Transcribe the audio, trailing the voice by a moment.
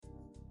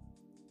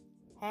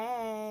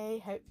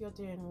Hey, hope you're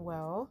doing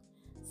well.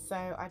 So,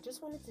 I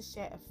just wanted to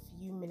share a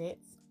few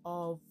minutes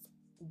of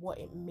what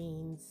it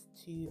means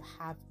to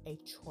have a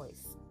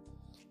choice.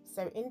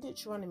 So, in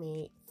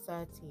Deuteronomy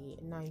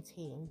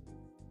 30:19,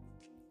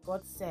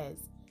 God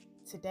says,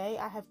 "Today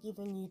I have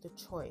given you the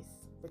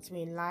choice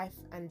between life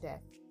and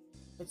death,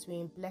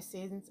 between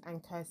blessings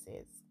and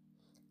curses.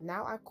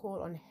 Now I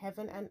call on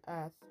heaven and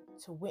earth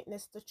to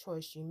witness the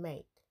choice you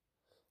make.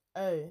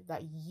 Oh,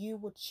 that you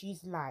would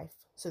choose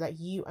life so that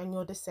you and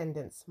your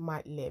descendants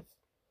might live."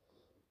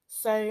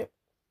 So,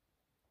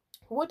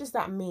 what does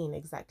that mean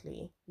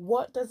exactly?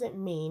 What does it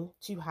mean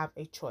to have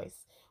a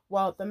choice?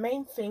 Well, the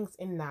main things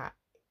in that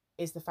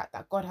is the fact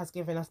that God has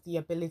given us the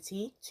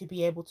ability to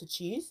be able to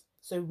choose.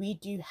 So we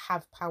do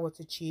have power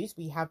to choose.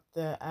 We have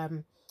the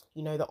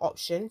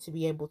option to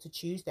be able to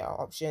choose. There are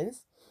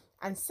options.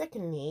 And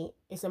secondly,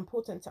 it's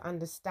important to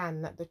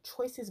understand that the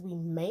choices we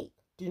make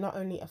do not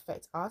only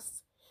affect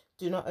us,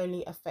 do not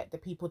only affect the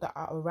people that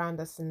are around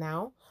us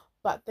now,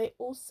 but they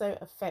also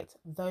affect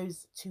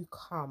those to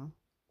come,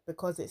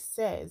 because it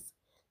says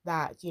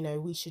that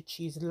we should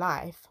choose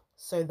life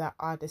so that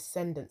our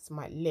descendants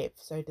might live.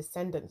 So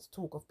descendants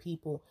talk of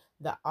people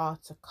that are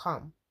to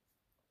come.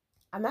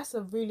 And that's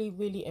a really,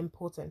 really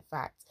important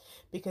fact,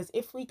 because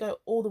if we go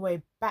all the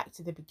way back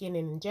to the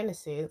beginning in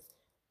Genesis,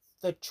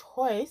 the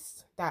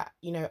choice that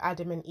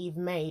Adam and Eve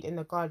made in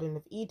the Garden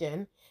of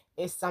Eden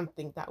is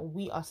something that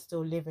we are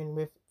still living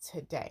with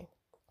today.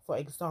 For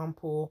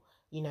example,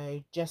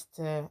 just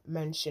to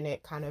mention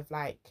it, kind of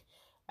like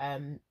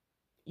um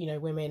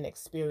women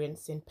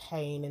experiencing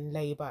pain and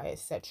labor,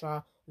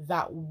 etc.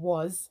 That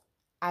was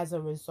as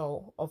a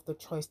result of the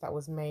choice that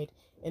was made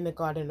in the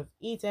Garden of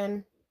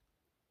Eden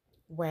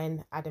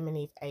when Adam and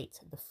Eve ate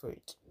the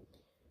fruit.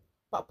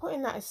 But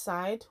putting that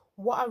aside,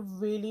 what I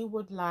really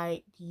would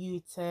like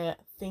you to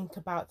think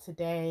about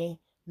today,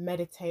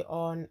 meditate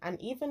on, and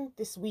even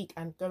this week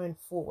and going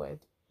forward,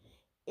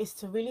 is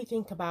to really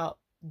think about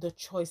the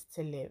choice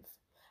to live.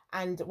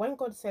 And when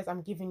God says,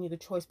 "I'm giving you the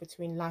choice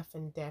between life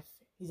and death,"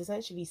 He's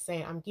essentially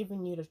saying, "I'm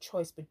giving you the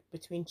choice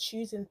between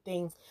choosing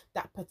things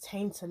that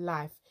pertain to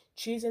life,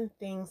 choosing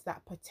things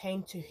that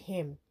pertain to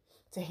Him,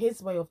 to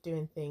His way of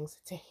doing things,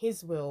 to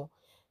His will,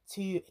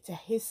 to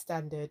His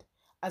standard,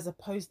 as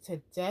opposed to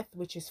death,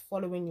 which is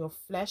following your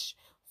flesh,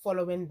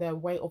 following the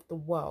way of the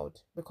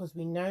world." Because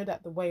we know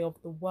that the way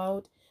of the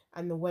world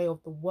and the way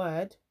of the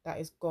word, that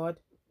is God,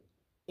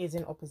 is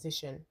in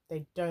opposition.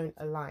 They don't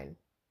align.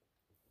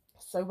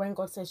 So when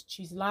God says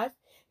choose life,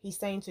 He's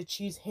saying to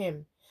choose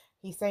Him.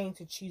 He's saying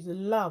to choose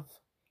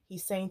love.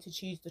 He's saying to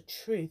choose the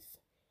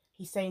truth.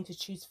 He's saying to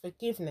choose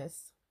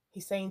forgiveness.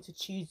 He's saying to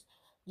choose,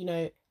 you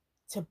know,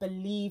 to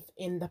believe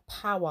in the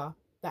power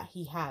that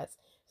He has.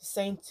 He's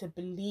saying to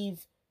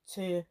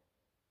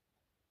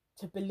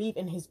to believe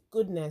in His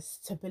goodness,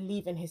 to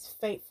believe in His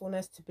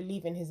faithfulness, to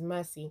believe in His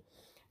mercy.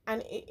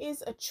 And it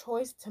is a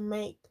choice to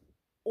make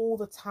all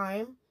the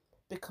time,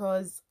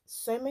 because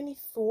so many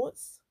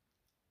thoughts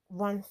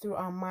run through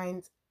our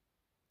minds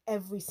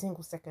every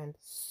single second.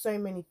 So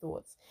many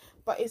thoughts.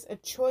 But it's a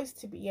choice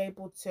to be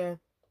able to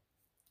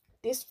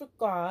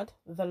disregard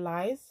the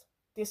lies,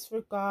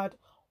 disregard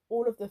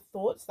all of the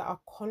thoughts that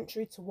are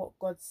contrary to what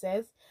God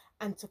says,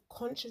 and to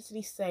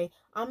consciously say,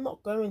 "I'm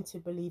not going to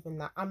believe in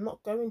that. I'm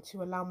not going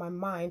to allow my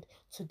mind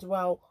to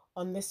dwell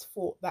on this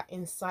thought that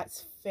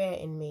incites fear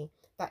in me,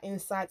 that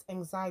incites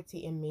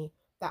anxiety in me,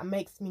 that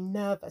makes me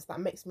nervous, that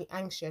makes me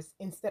anxious."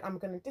 Instead, I'm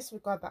going to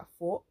disregard that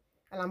thought,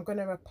 and I'm going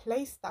to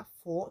replace that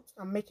thought.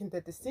 I'm making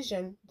the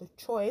decision, the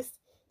choice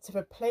to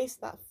replace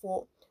that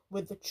thought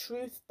with the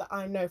truth that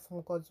I know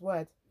from God's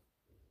word.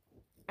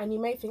 And you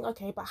may think,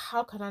 okay, but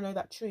how can I know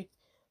that truth?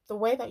 The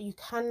way that you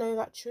can know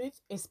that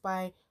truth is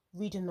by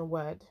reading the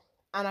word.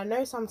 And I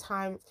know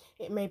sometimes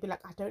it may be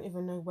like, I don't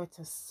even know where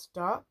to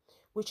start,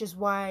 which is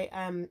why,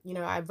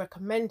 I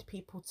recommend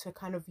people to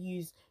kind of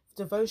use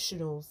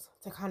devotionals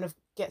to kind of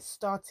get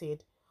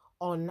started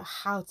on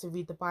how to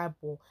read the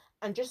Bible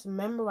and just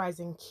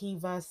memorizing key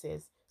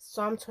verses.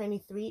 Psalm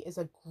 23 is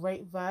a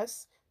great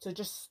verse to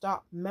just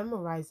start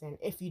memorizing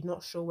if you're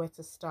not sure where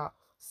to start.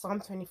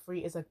 Psalm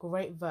 23 is a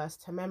great verse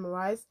to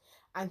memorize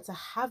and to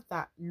have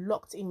that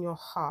locked in your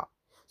heart,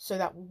 so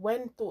that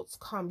when thoughts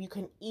come, you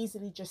can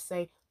easily just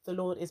say, "The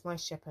Lord is my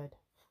shepherd.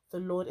 The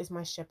Lord is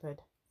my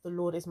shepherd. The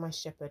Lord is my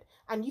shepherd."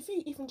 And if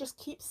you even just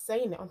keep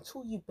saying it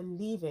until you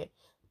believe it,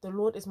 "The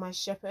Lord is my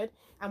shepherd."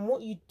 And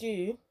what you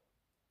do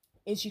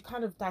is you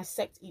kind of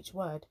dissect each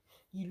word.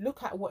 You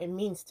look at what it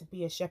means to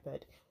be a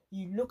shepherd.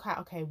 You look at,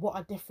 okay, what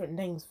are different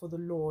names for the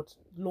Lord?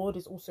 Lord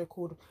is also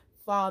called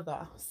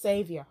Father,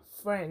 Savior,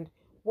 Friend.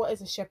 What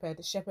is a shepherd?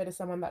 A shepherd is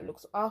someone that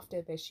looks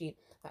after their sheep,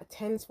 that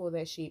tends for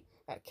their sheep,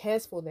 that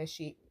cares for their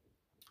sheep.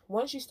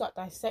 Once you start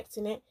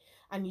dissecting it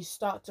and you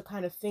start to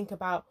kind of think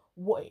about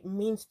what it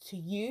means to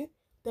you,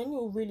 then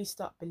you'll really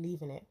start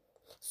believing it.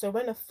 So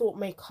when a thought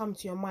may come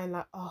to your mind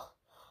like, "Oh,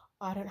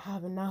 I don't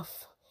have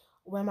enough.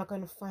 Where am I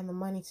going to find the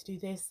money to do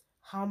this?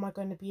 How am I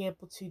going to be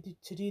able to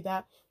do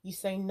that?" You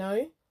say,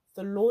 "No,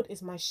 The Lord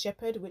is my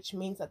shepherd, which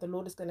means that the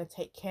Lord is going to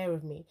take care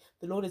of me.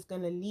 The Lord is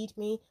going to lead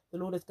me. The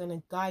Lord is going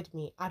to guide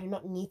me. I do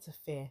not need to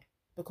fear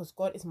because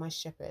God is my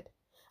shepherd.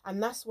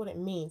 And that's what it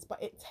means.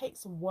 But it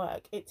takes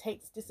work, it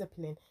takes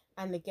discipline.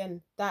 And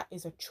again, that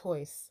is a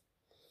choice.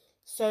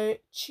 So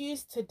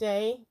choose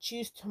today,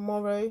 choose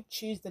tomorrow,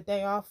 choose the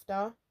day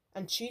after,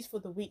 and choose for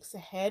the weeks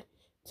ahead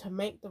to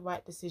make the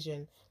right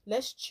decision.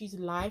 Let's choose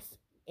life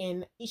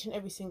in each and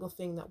every single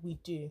thing that we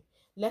do.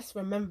 Let's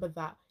remember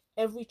that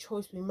every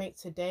choice we make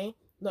today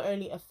not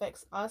only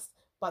affects us,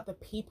 but the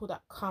people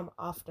that come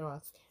after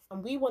us.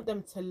 And we want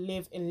them to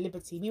live in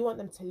liberty. We want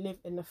them to live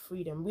in the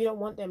freedom. We don't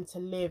want them to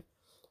live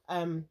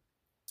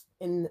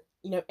in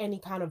any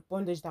kind of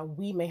bondage that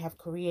we may have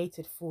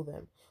created for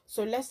them.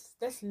 So let's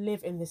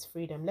live in this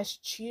freedom. Let's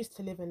choose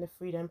to live in the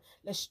freedom.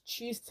 Let's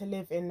choose to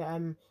live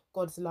in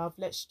God's love.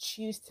 Let's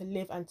choose to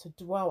live and to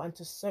dwell and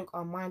to soak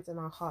our minds and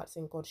our hearts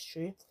in God's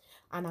truth.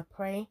 And I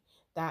pray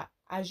that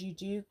as you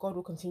do, God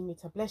will continue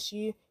to bless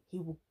you. He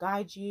will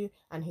guide you,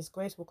 and his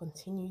grace will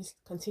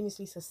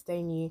continuously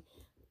sustain you,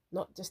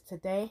 not just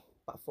today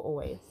but for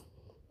always.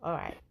 All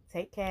right,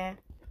 take care.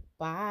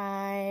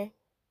 Bye.